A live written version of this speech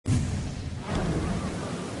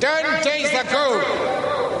10 days ago,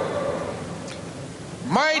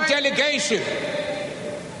 my delegation,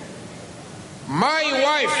 my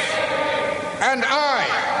wife, and I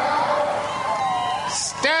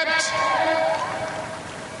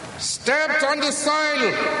stepped on the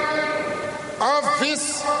soil of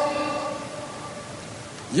this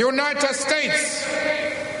United States.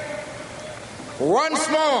 Once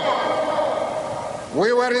more,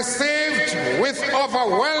 we were received with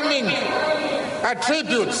overwhelming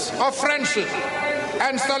attributes of friendship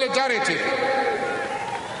and solidarity.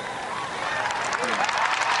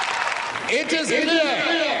 It is clear,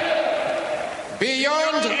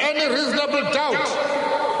 beyond any reasonable doubt,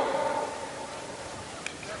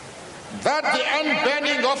 that the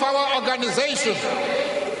unbending of our organization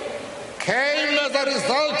came as a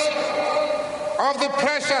result of the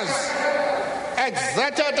pressures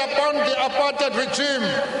exerted upon the apartheid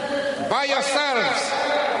regime by yourselves.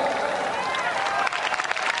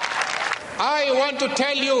 I want to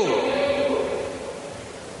tell you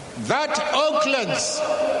that Oakland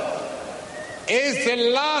is the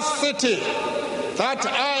last city that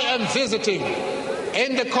I am visiting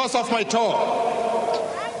in the course of my tour.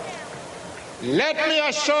 Let me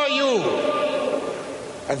assure you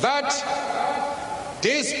that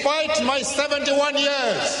despite my 71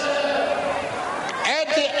 years, at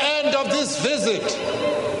the end of this visit,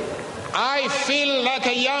 I feel like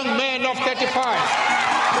a young man of 35.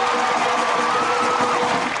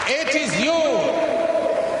 It is you,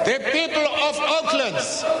 the people of Oakland,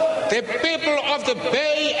 the people of the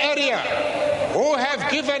Bay Area, who have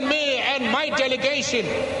given me and my delegation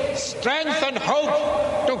strength and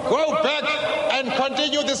hope to go back and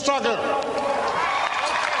continue the struggle.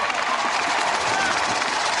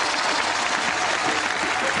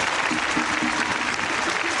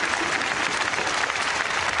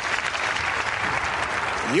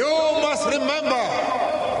 You must remember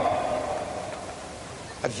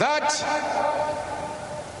that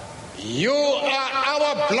you are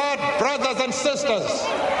our blood brothers and sisters.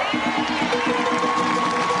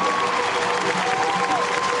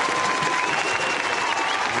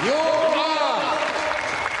 You are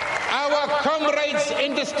our comrades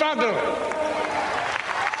in the struggle.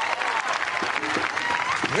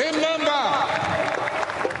 Remember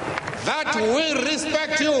that we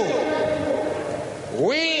respect you.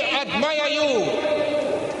 We admire you,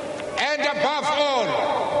 and above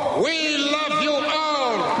all, we love you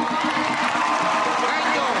all.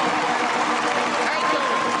 Thank you. Thank you.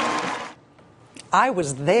 I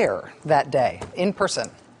was there that day, in person.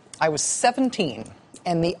 I was 17,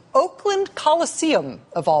 and the Oakland Coliseum,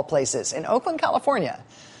 of all places, in Oakland, California,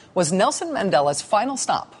 was Nelson Mandela's final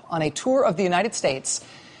stop on a tour of the United States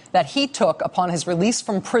that he took upon his release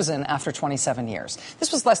from prison after 27 years.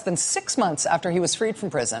 This was less than 6 months after he was freed from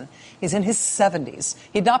prison. He's in his 70s.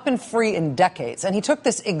 He'd not been free in decades, and he took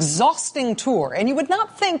this exhausting tour. And you would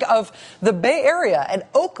not think of the Bay Area and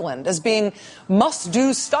Oakland as being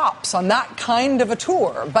must-do stops on that kind of a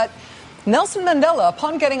tour. But Nelson Mandela,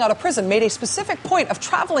 upon getting out of prison, made a specific point of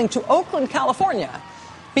traveling to Oakland, California,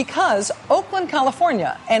 because Oakland,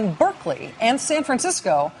 California, and Berkeley and San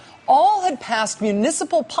Francisco all had passed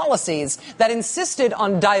municipal policies that insisted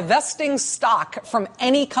on divesting stock from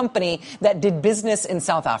any company that did business in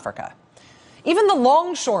South Africa. Even the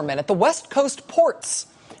longshoremen at the West Coast ports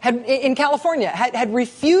in California had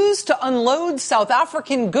refused to unload South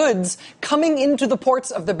African goods coming into the ports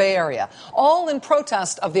of the Bay Area, all in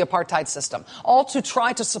protest of the apartheid system, all to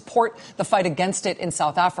try to support the fight against it in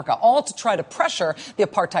South Africa, all to try to pressure the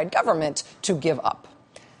apartheid government to give up.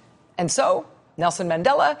 And so Nelson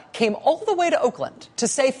Mandela came all the way to Oakland to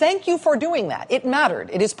say thank you for doing that. It mattered.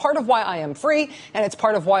 It is part of why I am free, and it's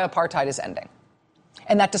part of why apartheid is ending.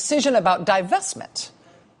 And that decision about divestment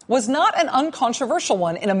was not an uncontroversial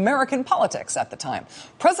one in American politics at the time.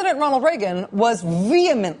 President Ronald Reagan was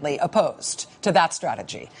vehemently opposed to that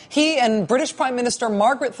strategy. He and British Prime Minister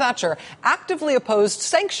Margaret Thatcher actively opposed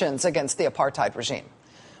sanctions against the apartheid regime.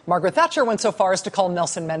 Margaret Thatcher went so far as to call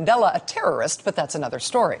Nelson Mandela a terrorist, but that's another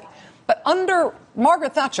story. But under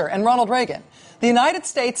Margaret Thatcher and Ronald Reagan, the United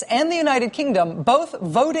States and the United Kingdom both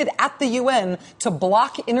voted at the UN to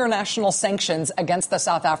block international sanctions against the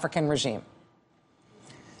South African regime.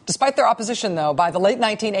 Despite their opposition, though, by the late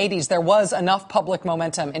 1980s, there was enough public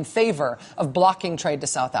momentum in favor of blocking trade to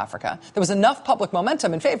South Africa. There was enough public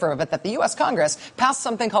momentum in favor of it that the U.S. Congress passed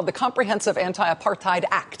something called the Comprehensive Anti-Apartheid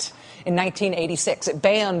Act in 1986. It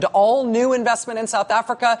banned all new investment in South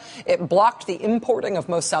Africa. It blocked the importing of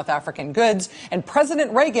most South African goods. And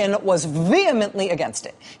President Reagan was vehemently against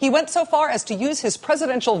it. He went so far as to use his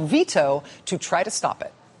presidential veto to try to stop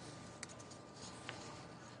it.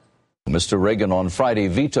 Mr. Reagan on Friday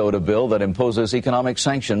vetoed a bill that imposes economic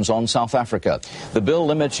sanctions on South Africa. The bill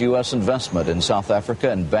limits U.S. investment in South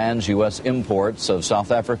Africa and bans U.S. imports of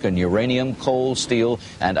South African uranium, coal, steel,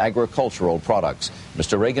 and agricultural products.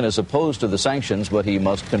 Mr. Reagan is opposed to the sanctions, but he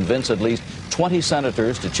must convince at least 20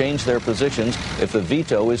 senators to change their positions if the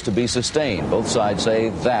veto is to be sustained. Both sides say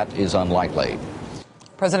that is unlikely.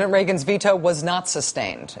 President Reagan's veto was not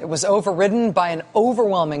sustained. It was overridden by an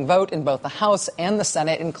overwhelming vote in both the House and the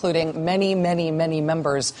Senate, including many, many, many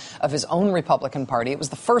members of his own Republican Party. It was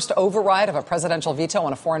the first override of a presidential veto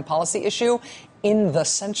on a foreign policy issue in the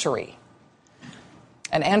century.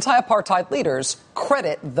 And anti-apartheid leaders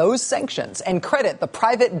credit those sanctions and credit the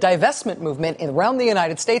private divestment movement around the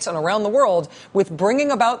United States and around the world with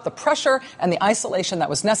bringing about the pressure and the isolation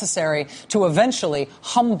that was necessary to eventually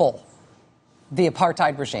humble the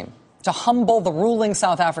apartheid regime, to humble the ruling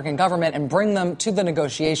South African government and bring them to the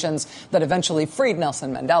negotiations that eventually freed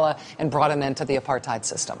Nelson Mandela and brought an end to the apartheid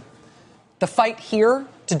system. The fight here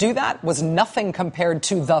to do that was nothing compared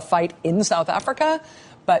to the fight in South Africa,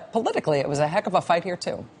 but politically it was a heck of a fight here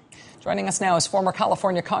too. Joining us now is former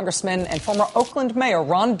California Congressman and former Oakland Mayor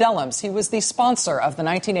Ron Dellums. He was the sponsor of the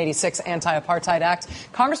 1986 Anti-Apartheid Act.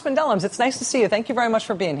 Congressman Dellums, it's nice to see you. Thank you very much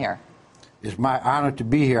for being here. It's my honor to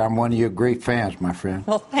be here. I'm one of your great fans, my friend.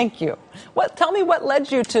 Well, thank you. Tell me what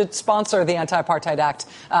led you to sponsor the Anti-Apartheid Act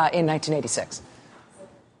in 1986?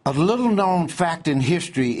 A little-known fact in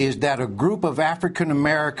history is that a group of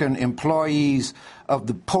African-American employees of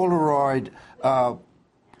the Polaroid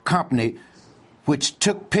company, which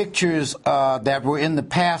took pictures that were in the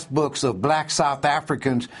passbooks of black South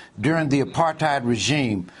Africans during the apartheid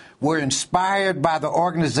regime, were inspired by the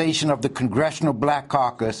organization of the Congressional Black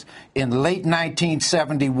Caucus in late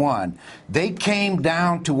 1971. They came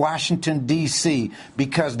down to Washington, D.C.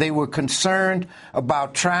 because they were concerned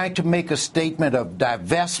about trying to make a statement of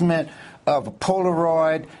divestment of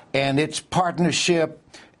Polaroid and its partnership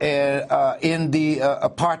in the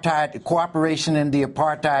apartheid, cooperation in the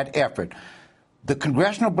apartheid effort. The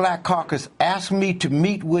Congressional Black Caucus asked me to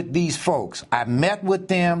meet with these folks. I met with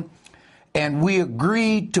them, and we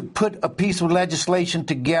agreed to put a piece of legislation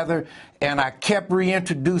together, and I kept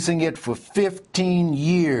reintroducing it for 15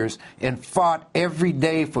 years and fought every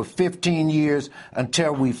day for 15 years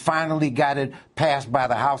until we finally got it passed by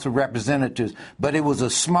the House of Representatives. But it was a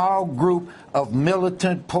small group of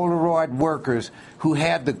militant Polaroid workers who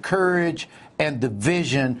had the courage and the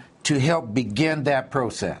vision to help begin that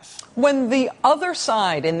process. When the other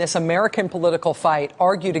side in this American political fight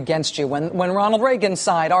argued against you, when Ronald Reagan's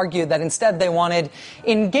side argued that instead they wanted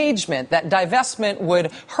engagement, that divestment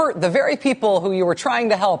would hurt the very people who you were trying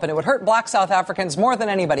to help, and it would hurt black South Africans more than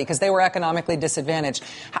anybody because they were economically disadvantaged.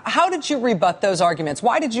 How did you rebut those arguments?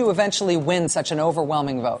 Why did you eventually win such an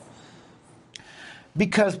overwhelming vote?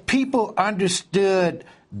 Because people understood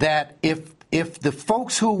that if the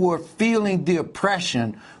folks who were feeling the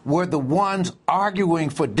oppression were the ones arguing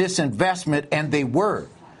for disinvestment, and they were.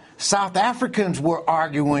 South Africans were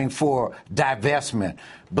arguing for divestment.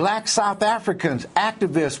 Black South Africans,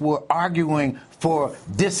 activists, were arguing for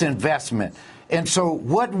disinvestment. And so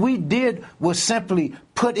what we did was simply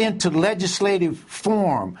put into legislative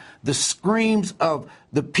form the screams of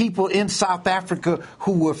the people in South Africa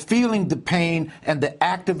who were feeling the pain, and the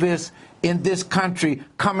activists in this country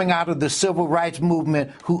coming out of the civil rights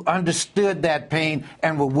movement who understood that pain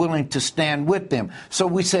and were willing to stand with them. So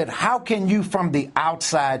we said, how can you from the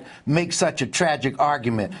outside make such a tragic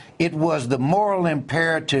argument? It was the moral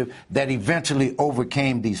imperative that eventually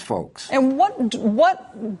overcame these folks. And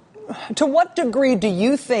to what degree do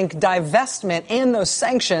you think divestment and those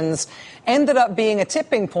sanctions ended up being a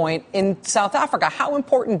tipping point in South Africa? How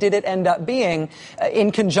important did it end up being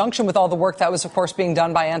in conjunction with all the work that was, of course, being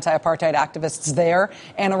done by anti-apartheid activists there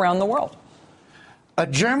and around the world? A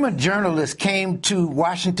German journalist came to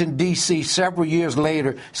Washington, D.C. several years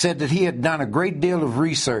later, said that he had done a great deal of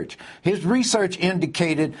research. His research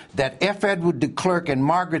indicated that F. Edward de Klerk and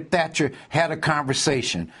Margaret Thatcher had a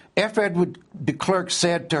conversation. F. Edward de Klerk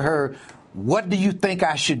said to her, "What do you think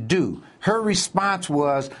I should do?" Her response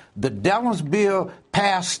was, the Dellums bill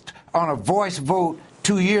passed on a voice vote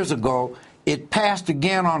 2 years ago. It passed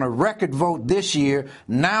again on a record vote this year.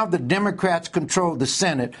 Now the Democrats control the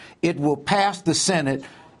Senate. It will pass the Senate.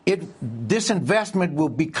 Disinvestment will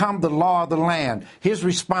become the law of the land. His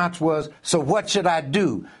response was, so what should I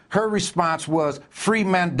do? Her response was, free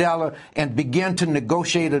Mandela and begin to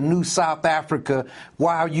negotiate a new South Africa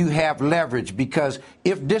while you have leverage. Because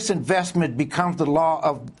if disinvestment becomes the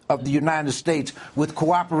law of the United States with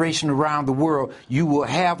cooperation around the world, you will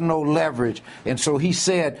have no leverage. And so he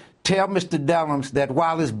said, tell Mr. Dellums that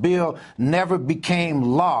while his bill never became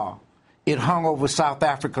law, it hung over South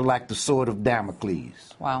Africa like the sword of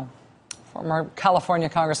Damocles. Wow. Former California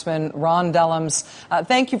Congressman Ron Dellums,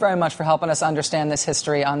 thank you very much for helping us understand this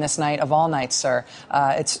history on this night of all nights, sir.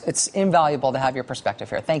 It's invaluable to have your perspective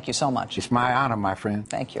here. Thank you so much. It's my honor, my friend.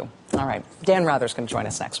 Thank you. All right. Dan Rather's going to join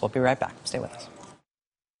us next. We'll be right back. Stay with us.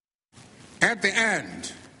 At the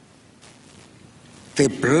end, the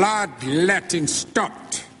bloodletting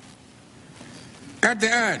stopped. At the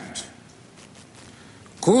end,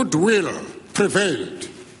 goodwill prevailed.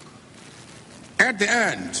 At the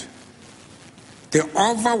end, the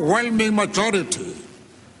overwhelming majority,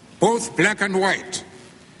 both black and white,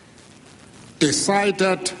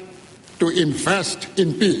 decided to invest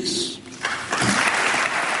in peace.